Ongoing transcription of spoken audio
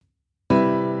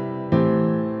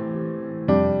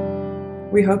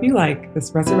We hope you like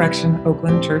this Resurrection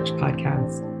Oakland Church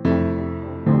podcast.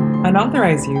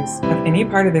 Unauthorized use of any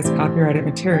part of this copyrighted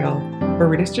material for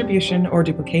redistribution or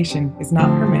duplication is not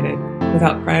permitted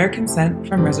without prior consent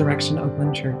from Resurrection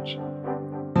Oakland Church.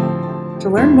 To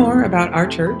learn more about our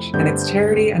church and its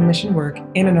charity and mission work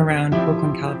in and around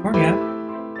Oakland,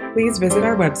 California, please visit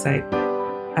our website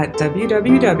at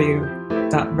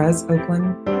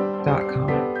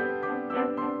www.resoakland.com.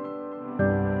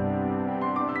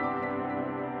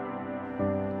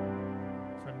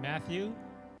 Matthew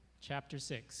chapter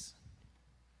 6.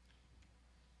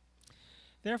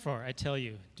 Therefore, I tell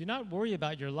you, do not worry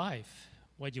about your life,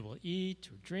 what you will eat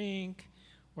or drink,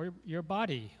 or your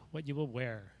body, what you will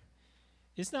wear.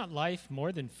 Is not life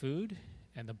more than food,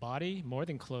 and the body more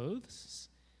than clothes?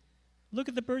 Look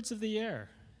at the birds of the air.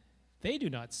 They do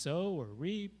not sow or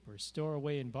reap or store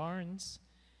away in barns,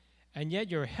 and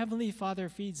yet your heavenly Father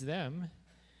feeds them.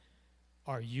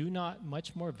 Are you not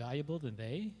much more valuable than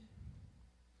they?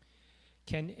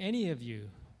 Can any of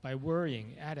you, by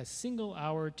worrying, add a single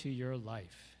hour to your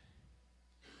life?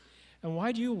 And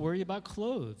why do you worry about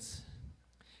clothes?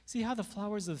 See how the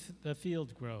flowers of the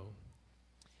field grow.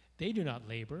 They do not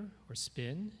labor or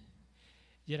spin.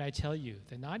 Yet I tell you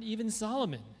that not even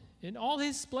Solomon, in all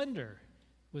his splendor,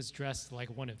 was dressed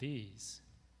like one of these.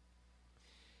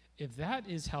 If that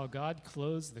is how God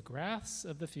clothes the grass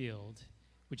of the field,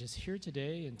 which is here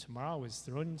today and tomorrow is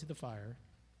thrown into the fire,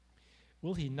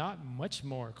 will he not much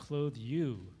more clothe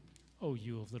you, O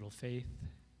you of little faith?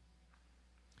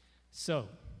 So,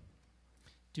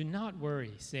 do not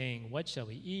worry, saying, what shall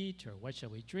we eat, or what shall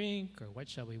we drink, or what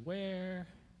shall we wear?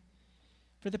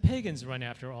 For the pagans run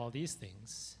after all these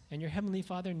things, and your heavenly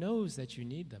Father knows that you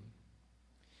need them.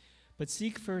 But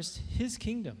seek first his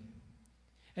kingdom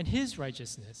and his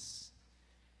righteousness,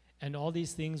 and all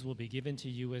these things will be given to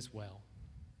you as well.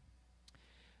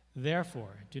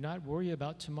 Therefore, do not worry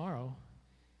about tomorrow,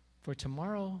 for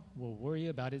tomorrow will worry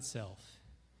about itself.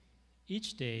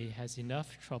 Each day has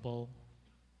enough trouble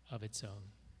of its own.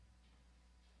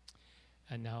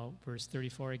 And now verse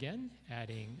 34 again,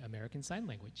 adding American Sign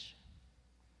Language.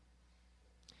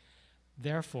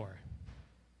 Therefore,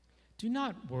 do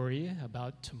not worry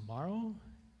about tomorrow,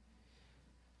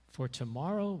 for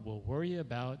tomorrow will worry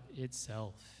about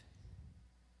itself.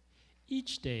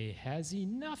 Each day has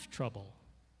enough trouble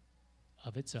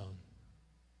of its own.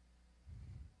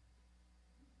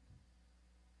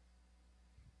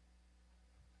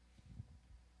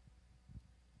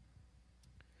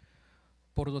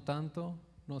 Por lo tanto,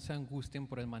 no se angustien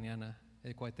por el mañana,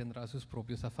 el cual tendrá sus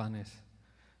propios afanes.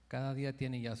 Cada día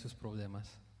tiene ya sus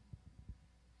problemas.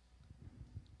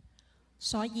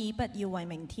 所以不要為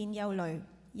明天憂慮，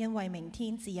因為明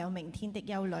天自有明天的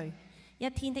憂慮。一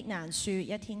天的難處，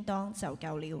一天當就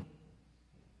夠了。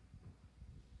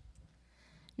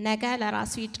ነገ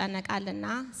ለራሱ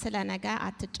ይጨነቃልና ስለ ነገ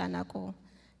አትጨነቁ፣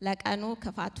 ለቀኑ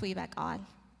ክፋቱ ይበቃዋል።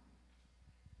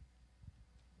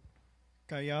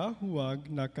 Kaya huwag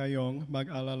na kayong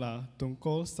mag-alala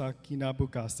tungkol sa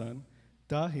kinabukasan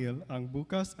dahil ang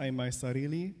bukas ay may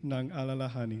sarili ng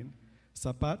alalahanin.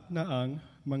 Sapat na ang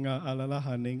mga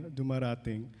alalahaning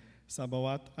dumarating sa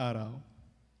bawat araw.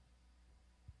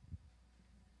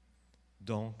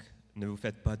 Donc, ne vous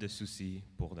faites pas de soucis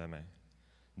pour demain.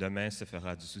 Demain se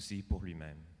fera du souci pour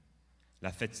lui-même.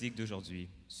 La fatigue d'aujourd'hui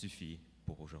suffit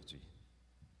pour aujourd'hui.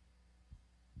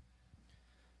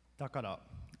 だから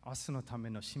明日のた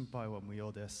めの心配は無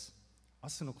用です。明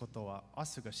日のことは明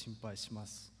日が心配しま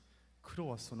す。苦労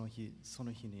はその日そ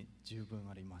の日に十分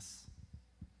あります。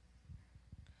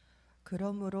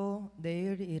 그러므로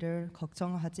내일 일을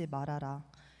걱정하지 말아라.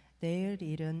 내일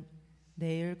일은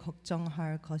내일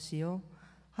걱정할 것이요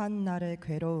한 날의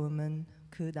괴로움은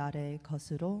그 날의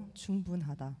것으로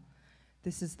충분하다.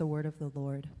 This is the word of the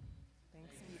Lord.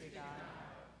 Thanks be to God.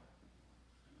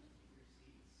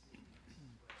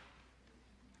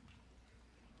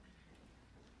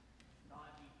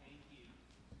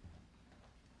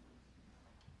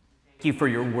 Thank you for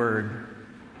your word.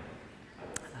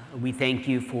 We thank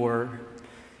you for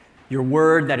your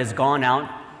word that has gone out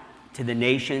to the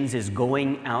nations, is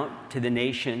going out to the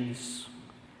nations,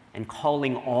 and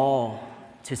calling all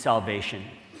to salvation.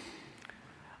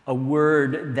 A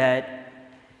word that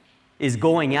is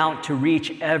going out to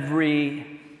reach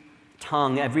every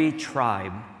tongue, every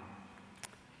tribe,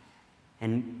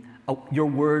 and your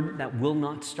word that will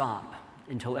not stop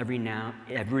until every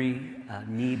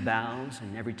knee bows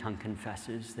and every tongue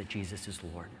confesses that Jesus is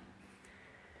Lord.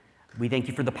 We thank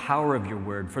you for the power of your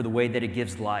word, for the way that it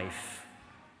gives life,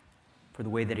 for the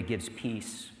way that it gives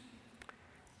peace.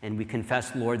 And we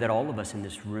confess, Lord, that all of us in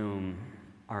this room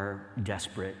are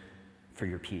desperate for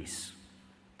your peace.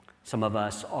 Some of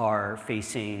us are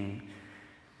facing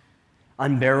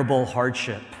unbearable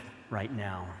hardship right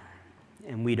now,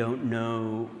 and we don't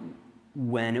know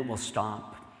when it will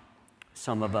stop.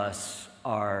 Some of us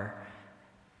are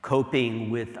coping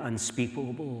with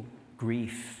unspeakable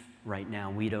grief right now.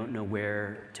 We don't know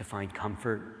where to find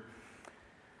comfort.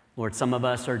 Lord, some of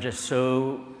us are just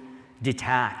so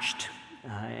detached,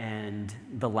 and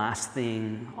the last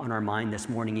thing on our mind this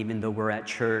morning, even though we're at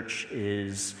church,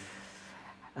 is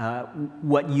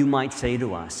what you might say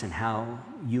to us and how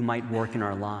you might work in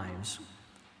our lives.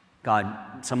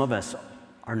 God, some of us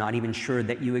are not even sure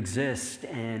that you exist,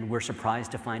 and we're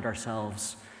surprised to find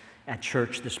ourselves at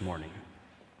church this morning.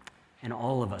 And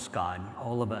all of us, God,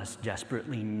 all of us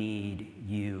desperately need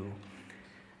you.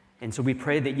 And so we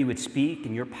pray that you would speak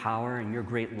in your power and your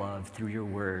great love through your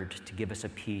word to give us a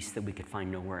peace that we could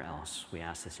find nowhere else. We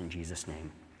ask this in Jesus'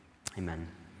 name. Amen.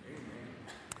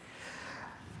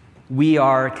 We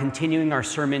are continuing our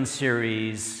sermon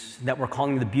series that we're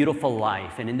calling The Beautiful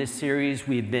Life. And in this series,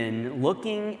 we've been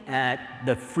looking at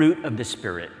the fruit of the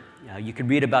Spirit. You can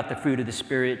read about the fruit of the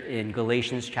Spirit in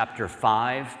Galatians chapter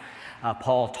 5.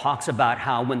 Paul talks about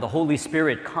how when the Holy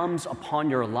Spirit comes upon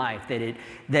your life,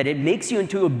 that it makes you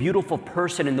into a beautiful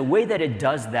person. And the way that it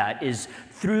does that is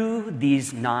through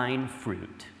these 9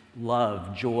 fruit: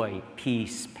 love, joy,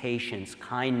 peace, patience,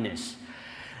 kindness,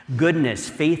 goodness,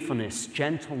 faithfulness,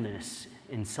 gentleness,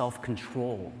 and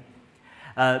self-control.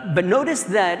 But notice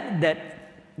that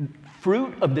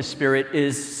fruit of the Spirit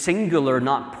is singular,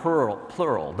 not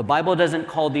plural. The Bible doesn't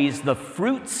call these the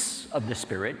fruits of the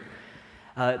Spirit.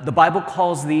 The Bible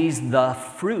calls these the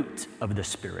fruit of the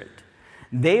Spirit.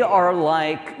 They are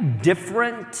like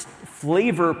different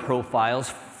flavor profiles,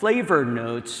 flavor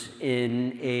notes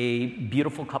in a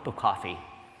beautiful cup of coffee.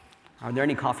 Are there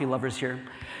any coffee lovers here?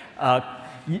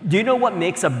 Do you know what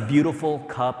makes a beautiful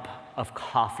cup of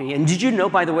coffee? And did you know,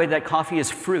 by the way, that coffee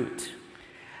is fruit?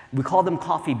 We call them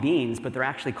coffee beans, but they're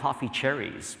actually coffee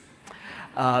cherries.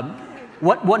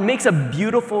 What makes a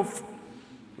beautiful...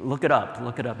 Look it up,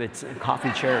 it's a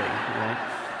coffee cherry, right?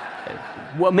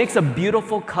 What makes a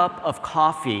beautiful cup of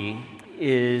coffee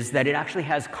is that it actually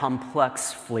has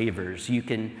complex flavors. You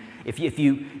can, if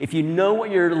you know what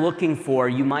you're looking for,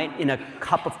 you might, in a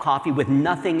cup of coffee with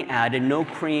nothing added, no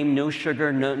cream, no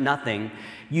sugar, nothing,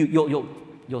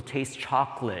 you'll taste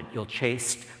chocolate, you'll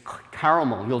taste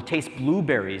caramel, you'll taste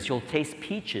blueberries, you'll taste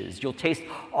peaches, you'll taste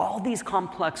all these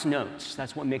complex notes.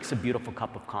 That's what makes a beautiful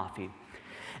cup of coffee.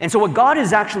 And so what God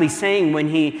is actually saying when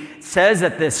he says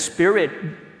that the Spirit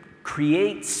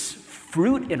creates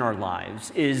fruit in our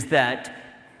lives is that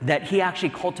he actually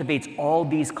cultivates all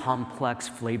these complex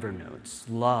flavor notes.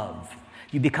 Love.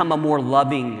 You become a more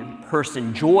loving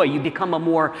person. Joy. You become a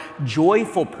more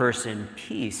joyful person.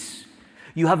 Peace.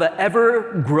 You have an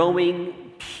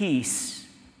ever-growing peace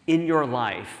in your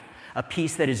life, a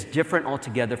peace that is different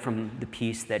altogether from the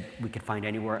peace that we could find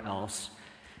anywhere else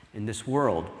in this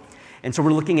world. And so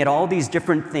we're looking at all these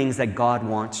different things that God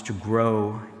wants to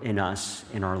grow in us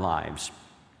in our lives.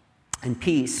 And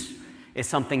peace is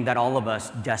something that all of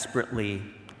us desperately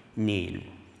need.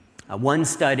 One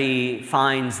study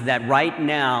finds that right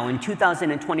now, in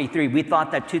 2023, we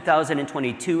thought that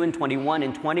 2022 and 21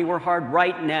 and 20 were hard.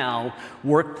 Right now,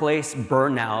 workplace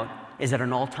burnout is at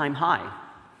an all-time high.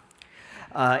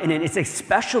 And it's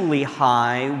especially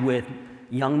high with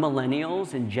young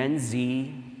millennials and Gen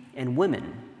Z and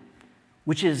women,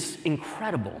 which is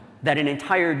incredible that an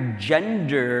entire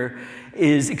gender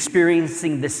is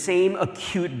experiencing the same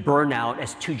acute burnout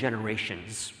as 2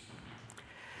 generations.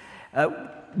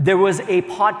 There was a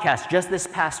podcast just this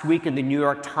past week in the New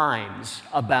York Times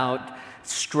about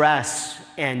stress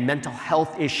and mental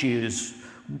health issues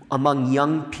among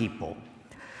young people.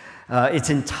 It's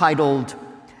entitled,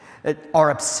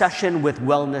 "Our Obsession with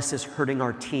Wellness is Hurting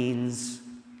Our Teens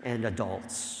and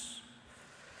Adults."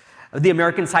 The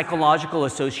American Psychological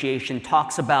Association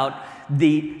talks about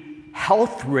the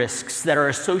health risks that are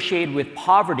associated with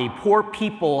poverty. Poor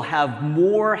people have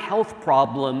more health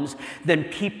problems than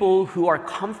people who are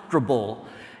comfortable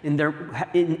in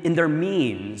their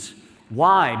means.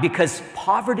 Why? Because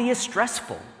poverty is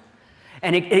stressful.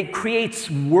 And it creates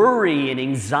worry and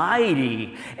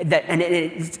anxiety, and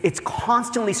it's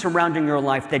constantly surrounding your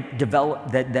life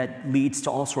that leads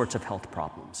to all sorts of health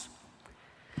problems.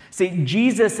 See,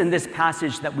 Jesus in this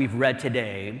passage that we've read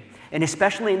today, and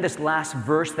especially in this last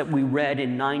verse that we read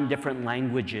in 9 different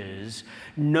languages,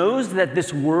 knows that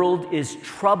this world is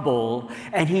trouble,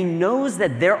 and he knows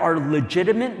that there are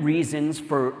legitimate reasons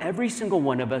for every single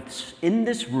one of us in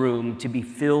this room to be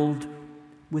filled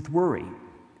with worry.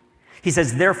 He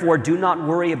says, therefore, do not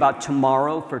worry about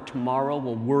tomorrow, for tomorrow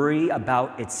will worry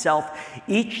about itself.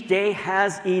 Each day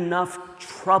has enough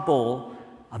trouble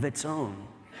of its own.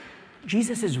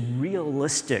 Jesus is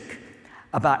realistic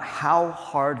about how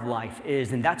hard life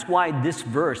is, and that's why this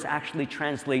verse actually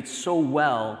translates so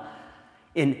well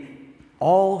in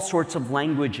all sorts of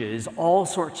languages, all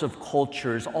sorts of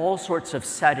cultures, all sorts of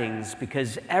settings,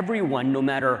 because everyone, no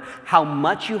matter how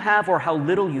much you have or how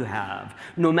little you have,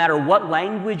 no matter what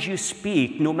language you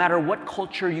speak, no matter what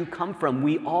culture you come from,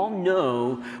 we all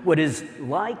know what it's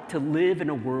like to live in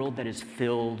a world that is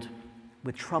filled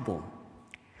with trouble.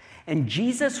 And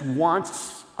Jesus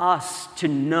wants us to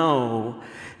know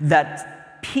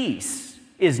that peace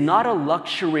is not a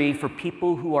luxury for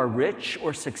people who are rich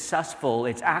or successful.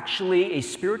 It's actually a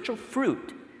spiritual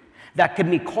fruit that can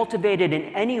be cultivated in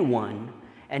anyone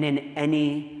and in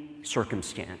any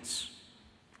circumstance.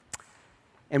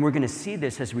 And we're going to see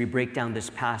this as we break down this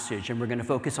passage, and we're going to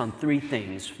focus on three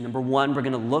things. Number one, we're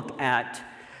going to look at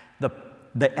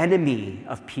the enemy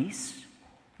of peace.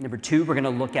 Number two, we're going to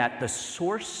look at the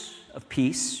source of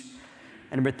peace.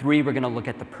 And number three, we're going to look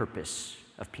at the purpose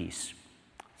of peace.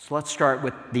 So let's start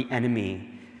with the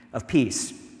enemy of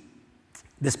peace.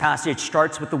 This passage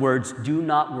starts with the words, do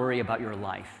not worry about your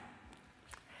life.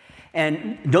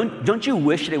 And don't you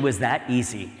wish it was that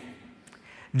easy?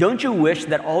 Don't you wish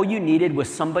that all you needed was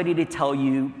somebody to tell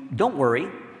you, don't worry,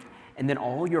 and then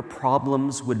all your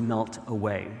problems would melt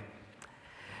away?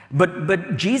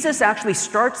 But Jesus actually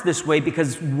starts this way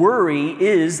because worry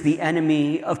is the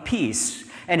enemy of peace.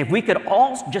 And if we could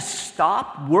all just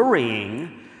stop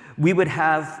worrying, we would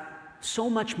have so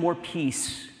much more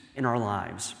peace in our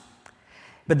lives.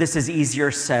 But this is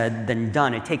easier said than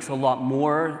done. It takes a lot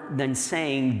more than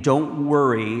saying, don't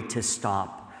worry, to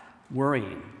stop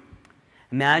worrying.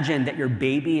 Imagine that your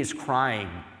baby is crying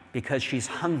because she's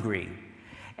hungry,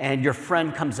 and your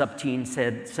friend comes up to you and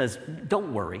says,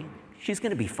 don't worry, she's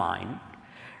going to be fine,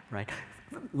 right?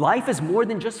 Life is more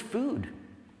than just food.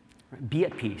 Right? Be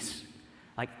at peace.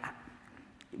 Like,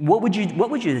 what would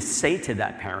you say to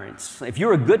that parent? If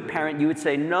you're a good parent, you would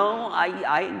say, no,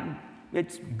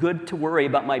 it's good to worry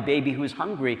about my baby who's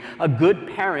hungry. A good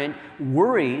parent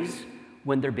worries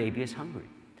when their baby is hungry.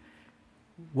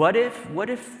 What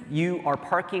if you are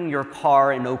parking your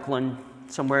car in Oakland,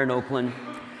 somewhere in Oakland,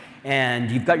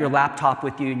 and you've got your laptop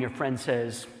with you and your friend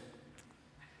says,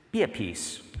 be at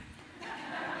peace.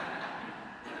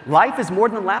 Life is more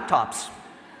than laptops.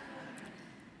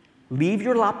 Leave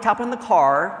your laptop in the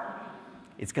car,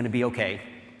 it's going to be okay.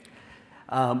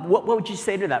 What would you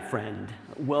say to that friend?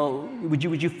 Well, would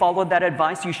you follow that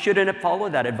advice? You shouldn't have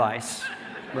followed that advice,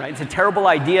 right? It's a terrible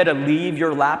idea to leave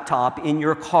your laptop in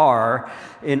your car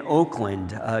in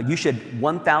Oakland. You should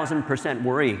 1,000%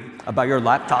 worry about your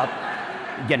laptop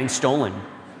getting stolen.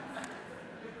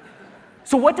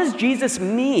 So what does Jesus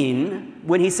mean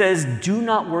when he says, do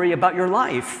not worry about your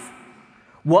life?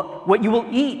 What you will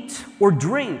eat or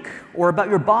drink, or about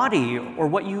your body, or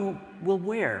what you will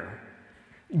wear.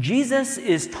 Jesus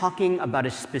is talking about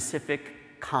a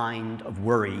specific kind of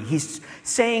worry. He's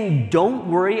saying, don't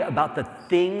worry about the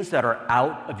things that are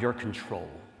out of your control.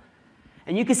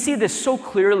 And you can see this so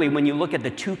clearly when you look at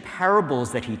the two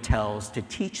parables that he tells to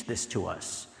teach this to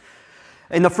us.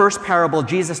 In the first parable,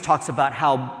 Jesus talks about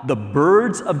how the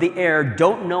birds of the air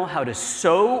don't know how to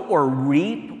sow or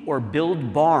reap or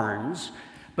build barns,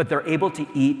 but they're able to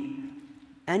eat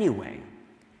anyway.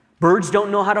 Birds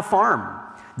don't know how to farm.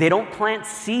 They don't plant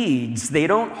seeds. They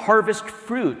don't harvest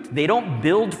fruit. They don't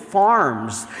build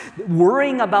farms.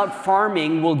 Worrying about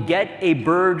farming will get a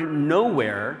bird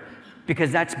nowhere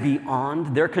because that's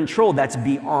beyond their control. That's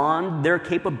beyond their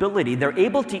capability. They're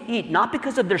able to eat not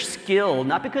because of their skill,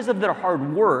 not because of their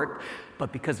hard work,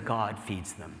 but because God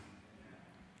feeds them.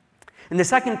 In the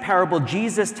second parable,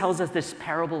 Jesus tells us this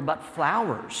parable about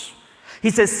flowers. He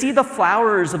says, see the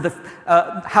flowers of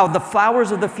how the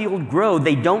flowers of the field grow.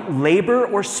 They don't labor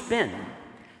or spin.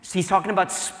 So he's talking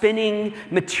about spinning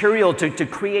material to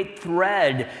create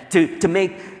thread, to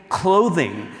make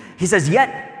clothing. He says,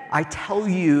 yet I tell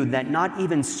you that not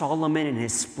even Solomon in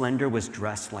his splendor was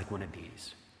dressed like one of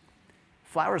these.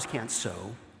 Flowers can't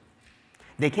sew.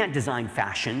 They can't design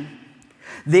fashion.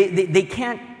 They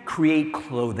can't create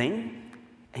clothing,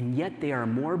 and yet they are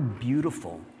more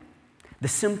beautiful. The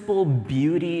simple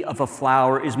beauty of a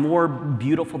flower is more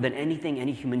beautiful than anything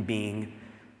any human being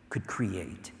could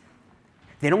create.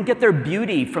 They don't get their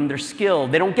beauty from their skill.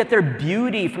 They don't get their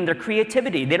beauty from their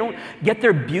creativity. They don't get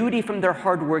their beauty from their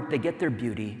hard work. They get their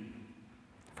beauty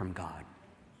from God.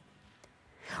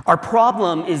 Our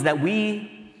problem is that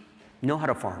we know how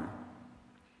to farm.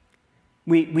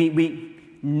 We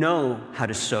know how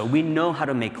to sew. We know how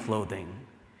to make clothing.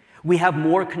 We have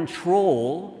more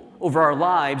control over our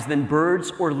lives than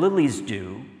birds or lilies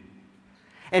do.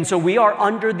 And so we are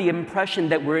under the impression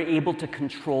that we're able to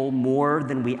control more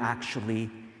than we actually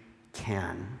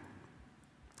can.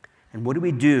 And what do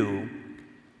we do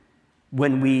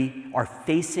when we are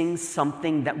facing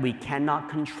something that we cannot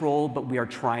control, but we are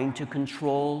trying to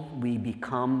control? We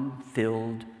become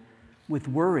filled with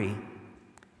worry.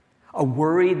 A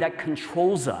worry that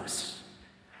controls us.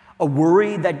 A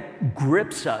worry that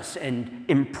grips us and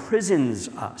imprisons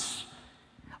us.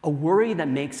 A worry that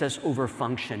makes us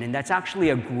overfunction. And that's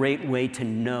actually a great way to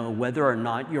know whether or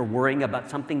not you're worrying about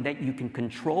something that you can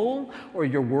control or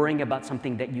you're worrying about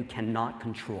something that you cannot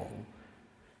control.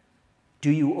 Do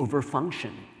you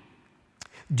overfunction?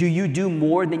 Do you do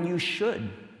more than you should?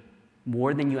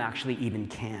 More than you actually even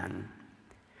can?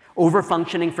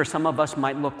 Overfunctioning for some of us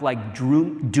might look like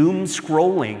doom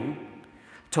scrolling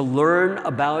to learn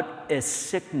about a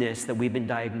sickness that we've been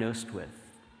diagnosed with.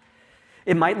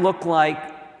 It might look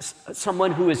like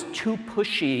someone who is too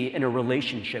pushy in a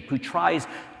relationship, who tries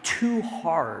too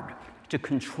hard to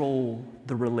control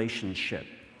the relationship.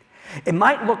 It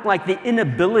might look like the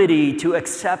inability to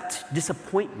accept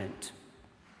disappointment.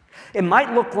 It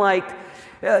might look like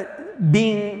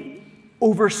being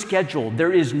overscheduled.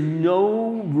 There is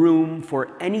no room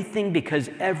for anything because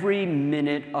every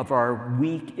minute of our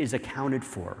week is accounted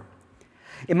for.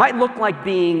 It might look like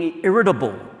being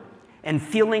irritable and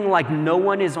feeling like no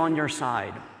one is on your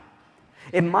side.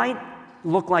 It might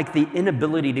look like the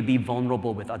inability to be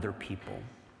vulnerable with other people.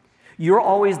 You're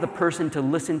always the person to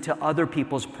listen to other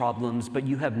people's problems, but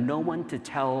you have no one to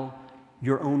tell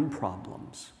your own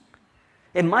problems.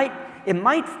 It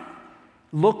might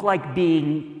look like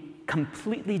being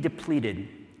completely depleted,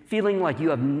 feeling like you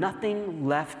have nothing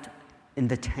left in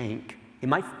the tank. It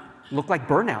might look like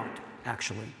burnout,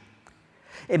 actually.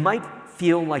 It might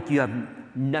feel like you have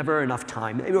never enough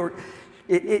time. Or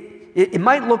it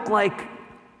might look like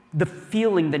the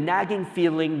nagging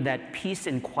feeling that peace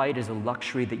and quiet is a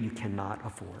luxury that you cannot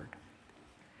afford.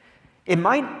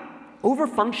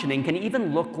 Overfunctioning can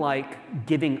even look like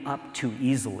giving up too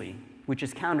easily, which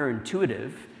is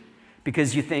counterintuitive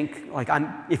because you think, like,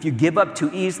 if you give up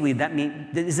too easily,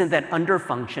 isn't that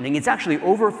underfunctioning? It's actually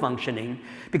overfunctioning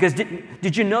because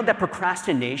did you know that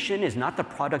procrastination is not the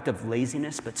product of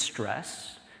laziness but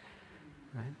stress?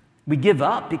 Right? We give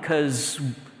up because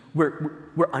we're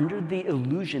under the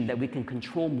illusion that we can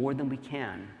control more than we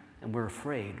can, and we're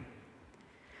afraid.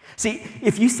 See,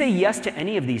 if you say yes to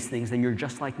any of these things, then you're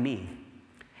just like me,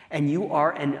 and you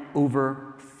are an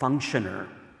overfunctioner,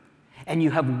 and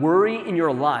you have worry in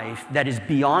your life that is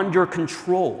beyond your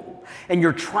control, and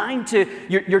you're trying to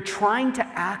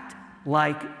act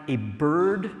like a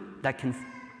bird that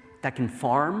can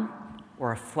farm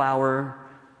or a flower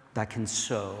that can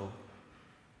sow,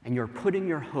 and you're putting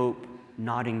your hope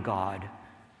not in God,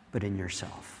 but in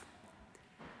yourself.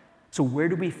 So where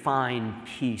do we find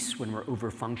peace when we're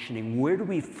overfunctioning? Where do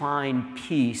we find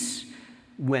peace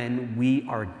when we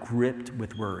are gripped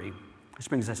with worry? This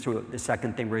brings us to the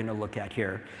second thing we're going to look at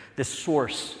here, the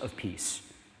source of peace.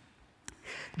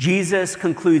 Jesus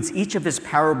concludes each of his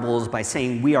parables by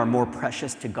saying we are more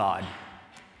precious to God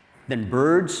than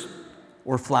birds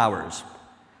or flowers.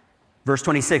 Verse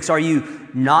 26, are you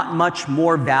not much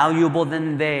more valuable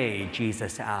than they?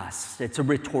 Jesus asks. It's a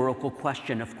rhetorical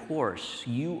question, of course.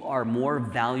 You are more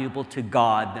valuable to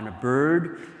God than a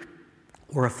bird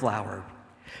or a flower.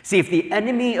 See, if the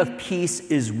enemy of peace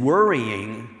is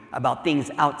worrying about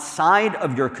things outside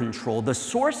of your control, the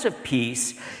source of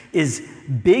peace is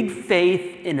big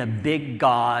faith in a big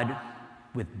God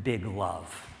with big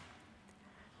love.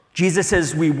 Jesus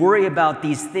says we worry about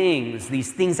these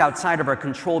things outside of our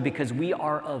control because we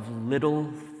are of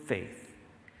little faith.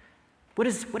 What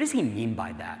does he mean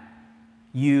by that?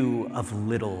 You of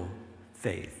little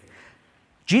faith.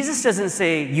 Jesus doesn't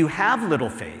say you have little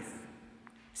faith.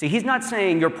 See, he's not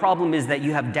saying your problem is that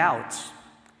you have doubts.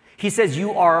 He says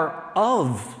you are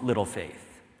of little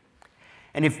faith.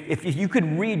 And if you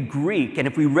could read Greek, and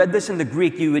if we read this in the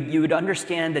Greek, you would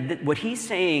understand that what he's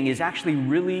saying is actually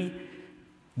really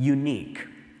unique.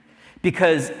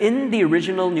 Because in the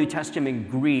original New Testament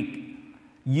Greek,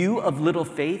 you of little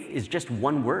faith is just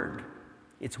one word.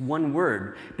 It's one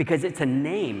word because it's a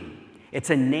name. It's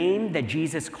a name that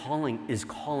Jesus is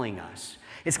calling us.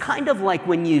 It's kind of like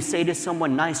when you say to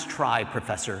someone, nice try,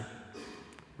 professor.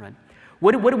 Right?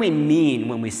 What do we mean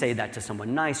when we say that to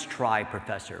someone? Nice try,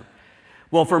 professor.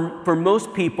 Well, for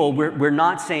most people, we're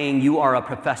not saying you are a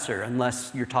professor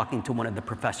unless you're talking to one of the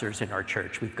professors in our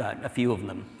church. We've got a few of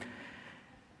them.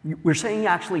 We're saying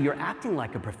actually you're acting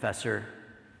like a professor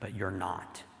but you're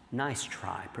not. Nice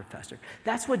try, Professor.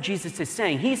 That's what Jesus is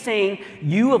saying. He's saying,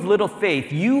 you of little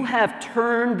faith, you have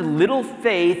turned little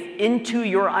faith into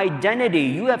your identity.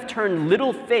 You have turned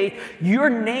little faith. Your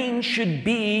name should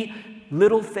be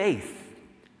little faith.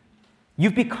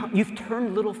 You've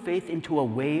turned little faith into a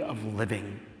way of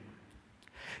living.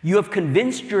 You have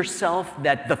convinced yourself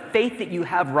that the faith that you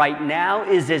have right now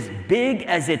is as big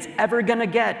as it's ever going to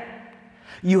get.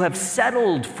 You have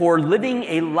settled for living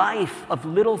a life of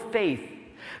little faith.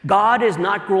 God is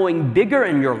not growing bigger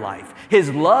in your life.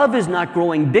 His love is not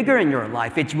growing bigger in your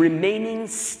life. It's remaining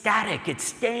static. It's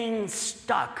staying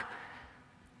stuck.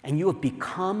 And you have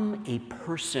become a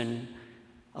person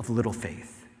of little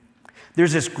faith.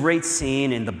 There's this great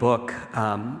scene in the book,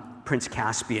 Prince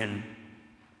Caspian,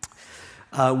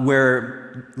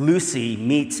 where Lucy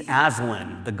meets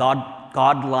Aslan, the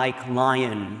godlike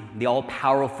lion, the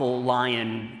all-powerful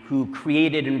lion who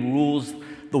created and rules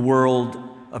the world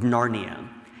of Narnia.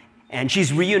 And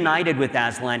she's reunited with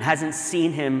Aslan, hasn't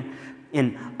seen him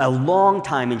in a long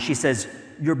time, and she says,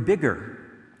 "You're bigger."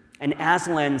 And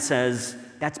Aslan says,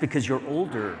 "That's because you're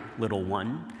older, little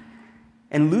one."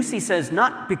 And Lucy says,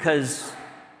 not because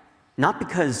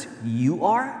you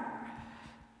are.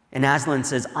 And Aslan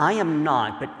says, "I am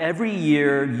not, but every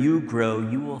year you grow,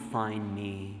 you will find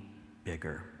me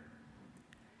bigger."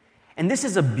 And this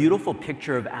is a beautiful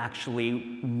picture of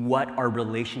actually what our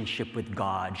relationship with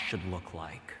God should look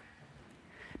like.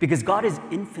 Because God is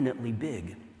infinitely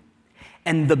big.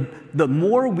 And the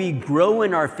more we grow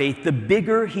in our faith, the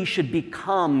bigger He should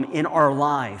become in our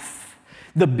life.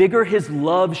 The bigger His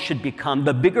love should become,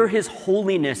 the bigger His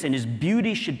holiness and His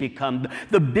beauty should become,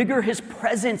 the bigger His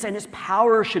presence and His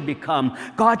power should become.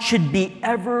 God should be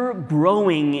ever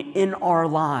growing in our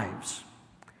lives.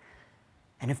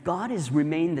 And if God has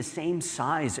remained the same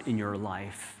size in your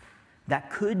life, that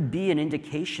could be an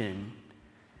indication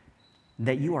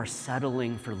that you are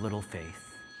settling for little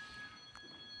faith.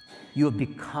 You have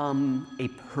become a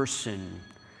person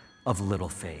of little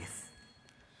faith.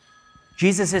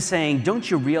 Jesus is saying, don't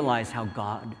you realize how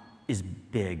God is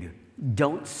big?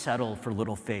 Don't settle for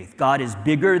little faith. God is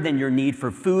bigger than your need for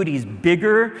food. He's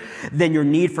bigger than your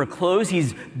need for clothes.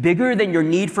 He's bigger than your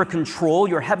need for control.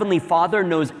 Your Heavenly Father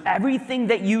knows everything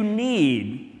that you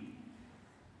need.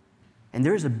 And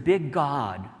there's a big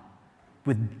God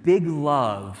with big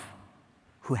love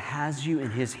who has you in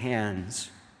His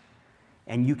hands,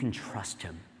 and you can trust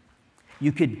Him.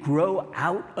 You could grow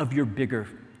out of your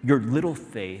little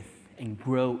faith and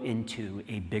grow into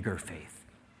a bigger faith.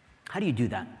 How do you do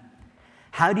that?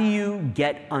 How do you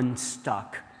get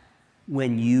unstuck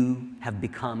when you have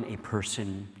become a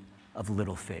person of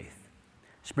little faith?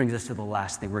 This brings us to the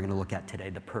last thing we're going to look at today,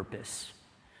 the purpose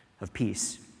of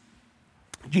peace.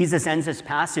 Jesus ends this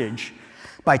passage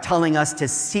by telling us to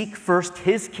seek first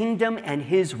His kingdom and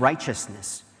His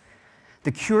righteousness.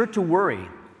 The cure to worry,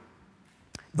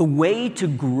 the way to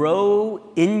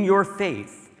grow in your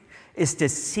faith, is to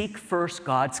seek first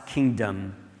God's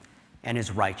kingdom and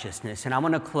His righteousness. And I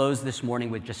want to close this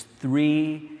morning with just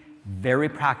 3 very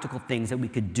practical things that we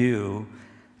could do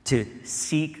to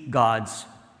seek God's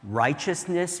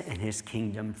righteousness and His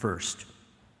kingdom first.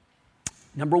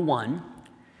 Number 1,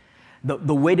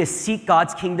 the way to seek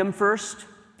God's kingdom first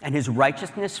and His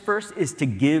righteousness first is to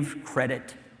give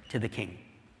credit to the King.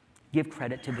 Give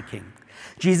credit to the King.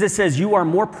 Jesus says, "You are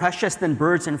more precious than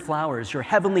birds and flowers. Your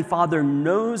Heavenly Father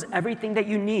knows everything that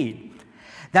you need."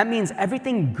 That means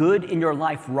everything good in your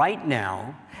life right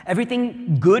now,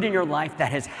 everything good in your life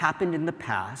that has happened in the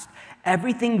past,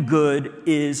 everything good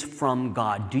is from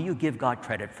God. Do you give God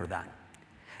credit for that?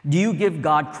 Do you give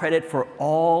God credit for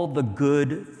all the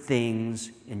good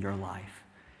things in your life?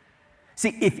 See,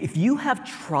 if you have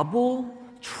trouble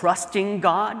trusting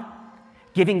God,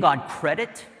 giving God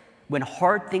credit when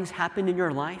hard things happen in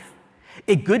your life,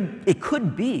 it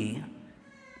could be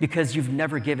because you've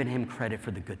never given Him credit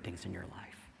for the good things in your life.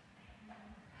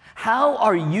 How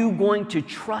are you going to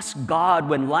trust God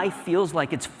when life feels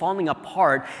like it's falling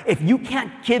apart if you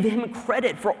can't give Him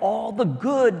credit for all the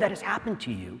good that has happened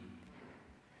to you?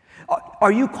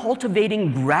 Are you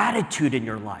cultivating gratitude in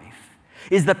your life?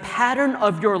 Is the pattern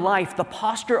of your life, the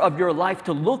posture of your life,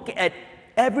 to look at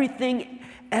everything,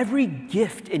 every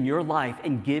gift in your life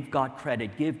and give God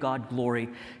credit, give God glory,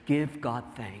 give God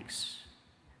thanks.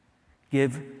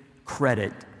 Give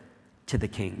credit to the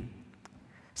King.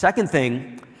 Second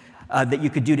thing that you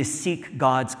could do to seek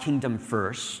God's kingdom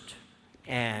first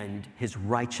and His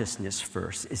righteousness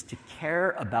first is to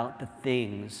care about the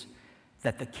things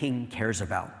that the King cares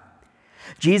about.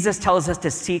 Jesus tells us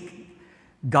to seek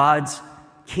God's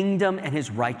kingdom and His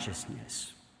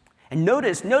righteousness. And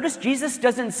notice Jesus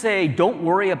doesn't say, don't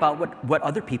worry about what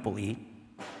other people eat.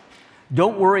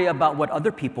 Don't worry about what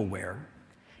other people wear.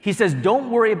 He says,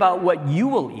 don't worry about what you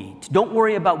will eat. Don't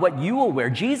worry about what you will wear.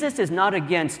 Jesus is not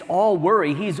against all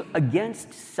worry. He's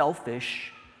against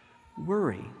selfish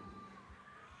worry.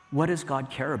 What does God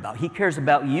care about? He cares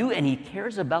about you, and he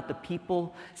cares about the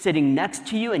people sitting next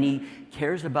to you, and he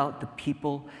cares about the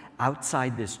people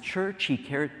outside this church. He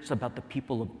cares about the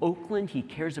people of Oakland. He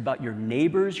cares about your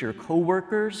neighbors, your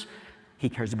coworkers. He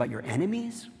cares about your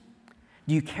enemies.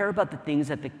 Do you care about the things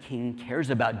that the King cares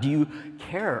about? Do you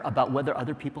care about whether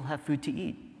other people have food to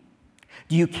eat?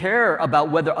 Do you care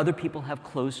about whether other people have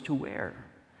clothes to wear?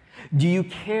 Do you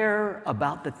care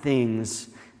about the things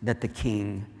that the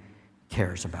King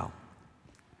cares about?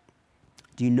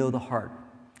 Do you know the heart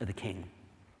of the King?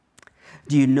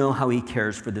 Do you know how he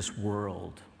cares for this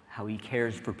world? How he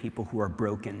cares for people who are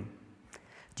broken?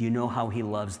 Do you know how he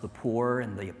loves the poor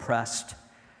and the oppressed?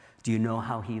 Do you know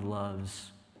how he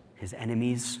loves his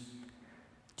enemies?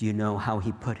 Do you know how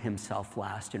he put himself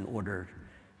last in order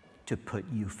to put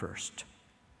you first?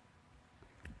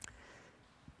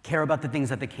 Care about the things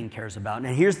that the King cares about.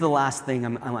 And here's the last thing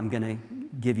I'm going to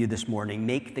give you this morning.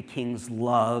 Make the King's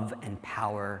love and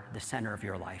power the center of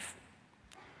your life.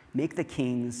 Make the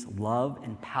King's love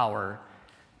and power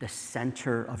the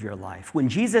center of your life. When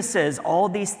Jesus says, all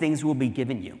these things will be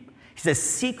given you, he says,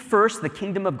 seek first the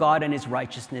kingdom of God and his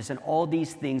righteousness, and all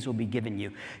these things will be given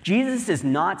you. Jesus is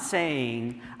not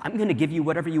saying, I'm going to give you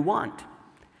whatever you want.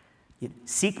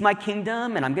 Seek my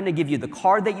kingdom, and I'm going to give you the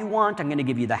car that you want. I'm going to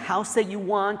give you the house that you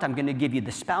want. I'm going to give you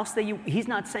the spouse that you... He's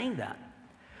not saying that.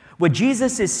 What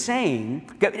Jesus is saying,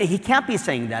 he can't be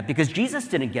saying that because Jesus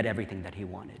didn't get everything that he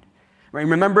wanted. Right?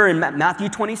 Remember in Matthew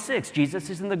 26, Jesus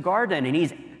is in the garden, and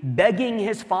he's begging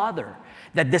his Father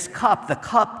that this cup, the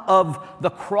cup of the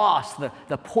cross,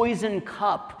 the poison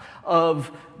cup of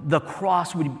the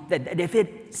cross, that if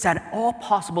it's at all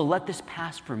possible, let this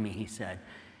pass from me, he said.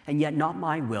 And yet not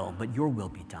my will, but your will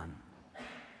be done.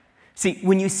 See,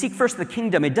 when you seek first the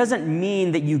kingdom, it doesn't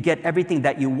mean that you get everything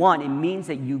that you want. It means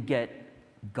that you get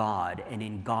God, and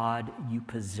in God you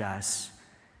possess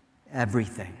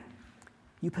everything.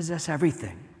 You possess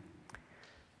everything.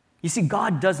 You see,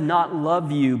 God does not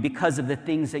love you because of the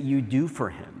things that you do for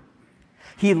him.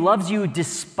 He loves you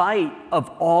despite of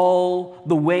all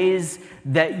the ways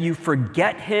that you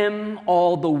forget him,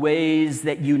 all the ways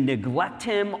that you neglect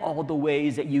him, all the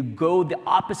ways that you go the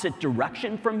opposite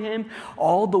direction from him,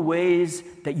 all the ways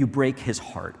that you break his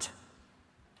heart.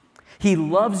 He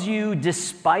loves you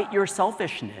despite your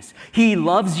selfishness. He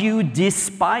loves you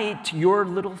despite your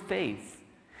little faith.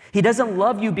 He doesn't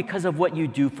love you because of what you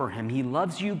do for him. He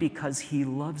loves you because he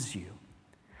loves you.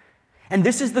 And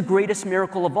this is the greatest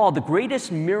miracle of all. The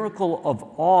greatest miracle of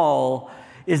all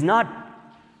is not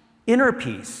inner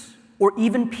peace or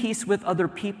even peace with other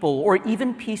people or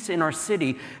even peace in our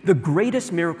city. The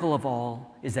greatest miracle of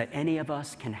all is that any of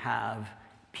us can have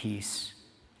peace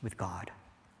with God.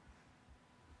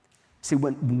 See,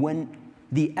 when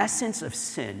the essence of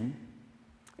sin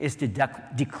is to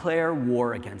declare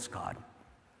war against God.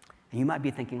 And you might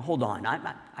be thinking, hold on,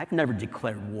 I've never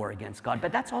declared war against God,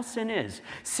 but that's all sin is.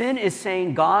 Sin is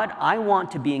saying, God, I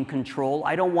want to be in control.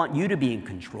 I don't want you to be in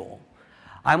control.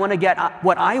 I want to get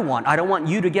what I want. I don't want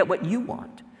you to get what you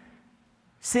want.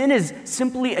 Sin is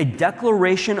simply a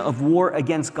declaration of war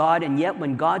against God, and yet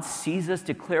when God sees us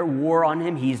declare war on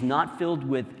him, he's not filled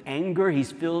with anger.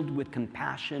 He's filled with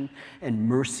compassion and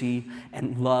mercy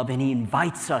and love, and he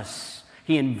invites us.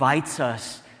 He invites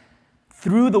us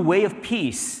through the way of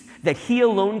peace that he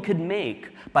alone could make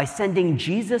by sending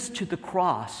Jesus to the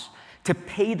cross to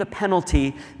pay the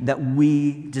penalty that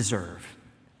we deserve.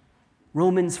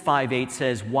 Romans 5:8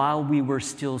 says, while we were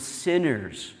still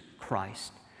sinners,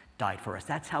 Christ died for us.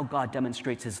 That's how God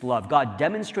demonstrates his love. God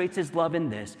demonstrates his love in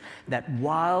this, that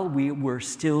while we were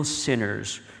still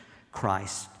sinners,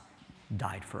 Christ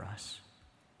died for us.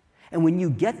 And when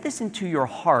you get this into your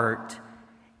heart,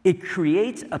 it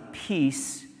creates a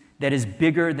peace that is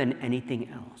bigger than anything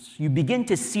else. You begin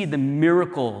to see the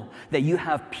miracle that you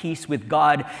have peace with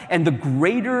God, and the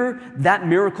greater that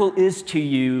miracle is to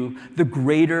you, the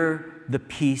greater the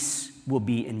peace will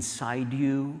be inside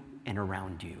you and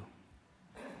around you.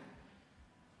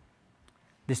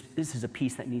 This is a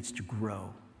peace that needs to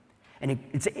grow. And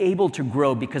it's able to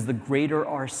grow because the greater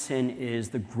our sin is,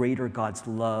 the greater God's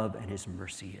love and his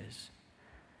mercy is.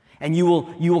 And you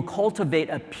will cultivate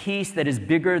a peace that is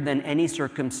bigger than any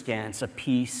circumstance, a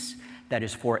peace that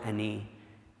is for any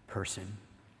person.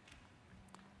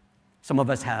 Some of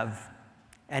us have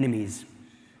enemies.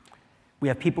 We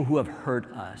have people who have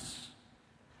hurt us.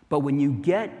 But when you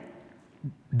get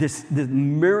the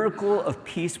miracle of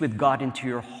peace with God into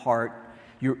your heart,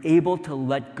 you're able to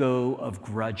let go of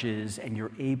grudges and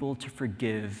you're able to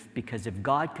forgive, because if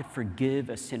God could forgive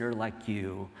a sinner like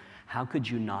you, how could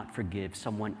you not forgive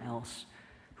someone else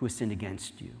who has sinned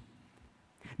against you?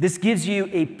 This gives you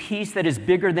a peace that is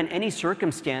bigger than any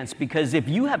circumstance, because if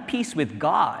you have peace with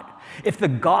God, if the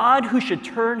God who should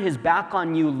turn his back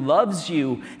on you loves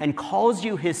you and calls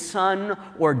you his son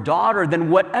or daughter,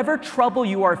 then whatever trouble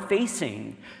you are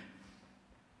facing,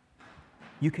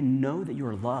 you can know that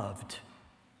you're loved.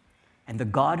 And the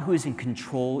God who is in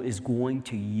control is going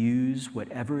to use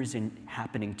whatever is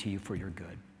happening to you for your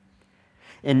good.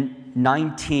 In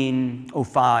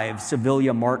 1905,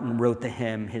 Sylvia Martin wrote the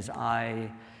hymn, "His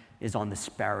Eye is on the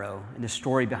Sparrow." And the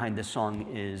story behind this song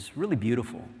is really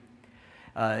beautiful.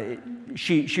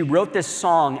 She wrote this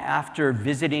song after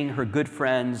visiting her good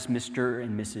friends, Mr.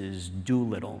 and Mrs.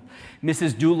 Doolittle.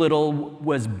 Mrs. Doolittle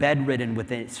was bedridden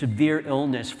with a severe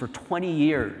illness for 20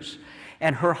 years.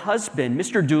 And her husband,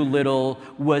 Mr. Doolittle,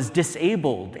 was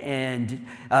disabled and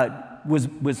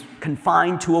was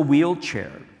confined to a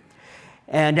wheelchair.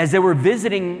 And as they were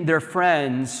visiting their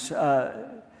friends,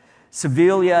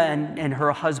 Sylvia and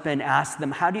her husband asked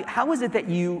them, how is it that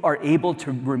you are able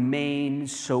to remain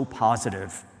so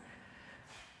positive?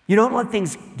 You don't let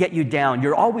things get you down.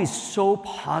 You're always so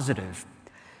positive.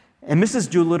 And Mrs.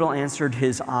 Doolittle answered,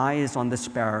 "His eye is on the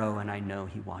sparrow, and I know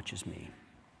he watches me.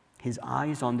 His eye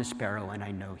is on the sparrow, and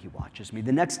I know he watches me."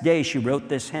 The next day, she wrote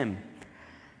this hymn,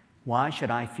 "Why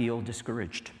should I feel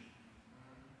discouraged?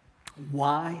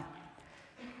 Why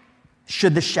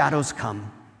should the shadows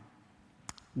come?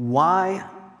 Why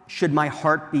should my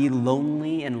heart be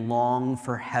lonely and long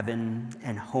for heaven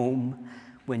and home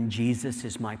when Jesus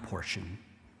is my portion?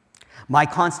 My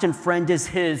constant friend is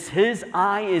his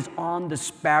eye is on the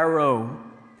sparrow,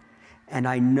 and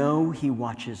I know he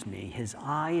watches me. His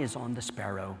eye is on the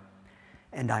sparrow,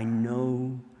 and I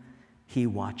know he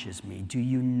watches me." Do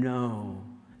you know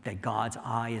that God's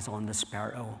eye is on the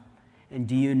sparrow? And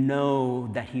do you know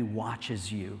that he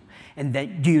watches you? And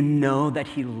do you know that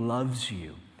he loves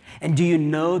you? And do you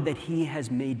know that he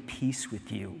has made peace with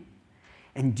you?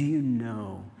 And do you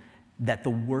know that the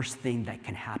worst thing that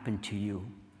can happen to you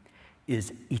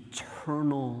is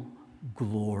eternal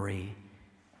glory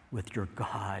with your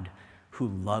God who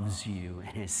loves you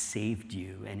and has saved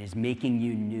you and is making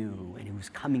you new and who's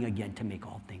coming again to make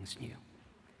all things new?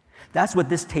 That's what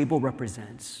this table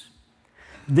represents.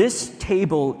 This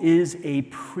table is a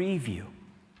preview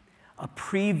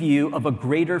of a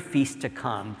greater feast to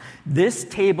come. This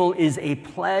table is a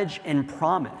pledge and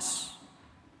promise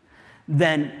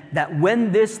then that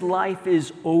when this life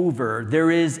is over,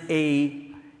 there is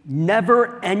a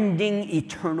never-ending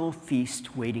eternal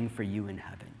feast waiting for you in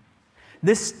heaven.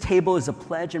 This table is a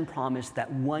pledge and promise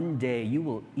that one day you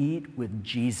will eat with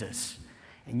Jesus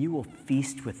and you will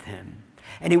feast with him.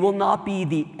 And it will not be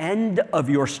the end of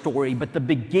your story, but the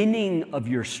beginning of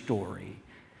your story.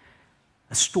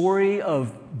 A story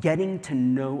of getting to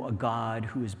know a God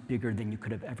who is bigger than you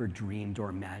could have ever dreamed or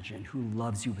imagined, who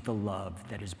loves you with a love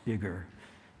that is bigger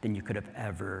than you could have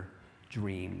ever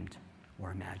dreamed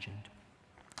or imagined.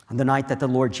 On the night that the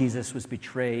Lord Jesus was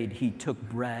betrayed, he took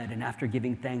bread, and after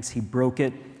giving thanks, he broke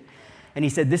it. And he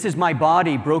said, "This is my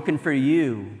body broken for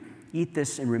you. Eat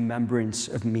this in remembrance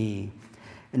of me."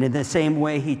 And in the same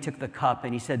way, he took the cup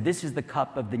and he said, "This is the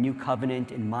cup of the new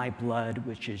covenant in my blood,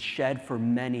 which is shed for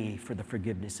many for the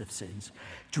forgiveness of sins.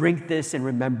 Drink this in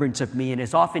remembrance of me. And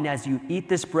as often as you eat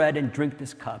this bread and drink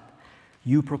this cup,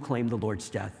 you proclaim the Lord's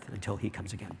death until he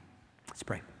comes again." Let's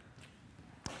pray.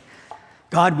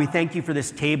 God, we thank you for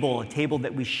this table, a table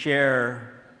that we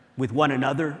share with one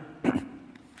another,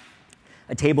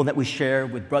 a table that we share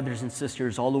with brothers and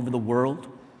sisters all over the world.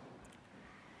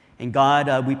 And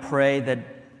God, we pray that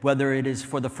whether it is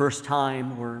for the first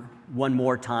time or one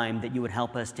more time, that you would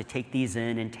help us to take these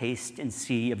in and taste and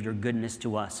see of your goodness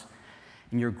to us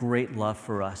and your great love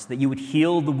for us, that you would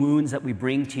heal the wounds that we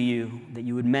bring to you, that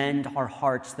you would mend our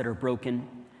hearts that are broken,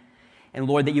 and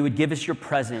Lord, that you would give us your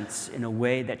presence in a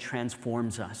way that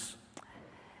transforms us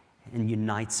and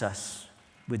unites us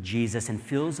with Jesus and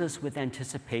fills us with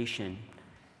anticipation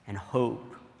and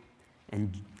hope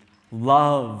and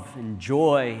love and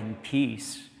joy and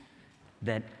peace,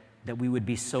 that we would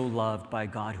be so loved by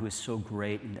God who is so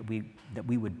great, and that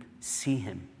we would see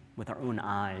him with our own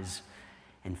eyes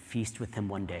and feast with him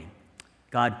one day.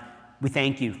 God, we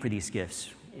thank you for these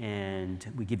gifts,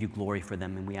 and we give you glory for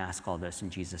them, and we ask all this in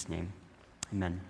Jesus' name. Amen.